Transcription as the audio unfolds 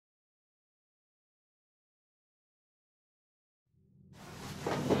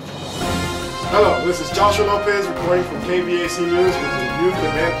Hello, this is Joshua Lopez reporting from Kbac News with the youth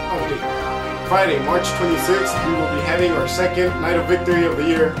event update. Friday, March 26th, we will be having our second Night of Victory of the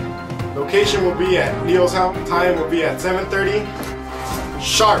year. Location will be at Leo's house. Time will be at 7:30.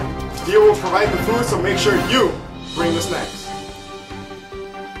 Sharp. Leo will provide the food, so make sure you bring the snacks.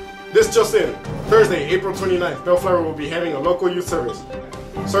 This just in. Thursday, April 29th, Bellflower will be having a local youth service.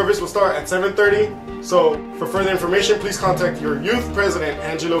 Service will start at 7:30. So, for further information, please contact your youth president,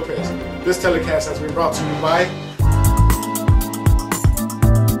 Angie Lopez. This telecast has been brought to you by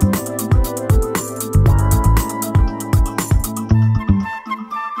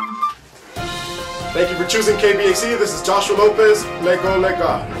Thank you for choosing KBAC. This is Joshua Lopez. Let go, let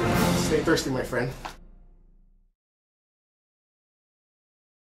God. Stay thirsty, my friend.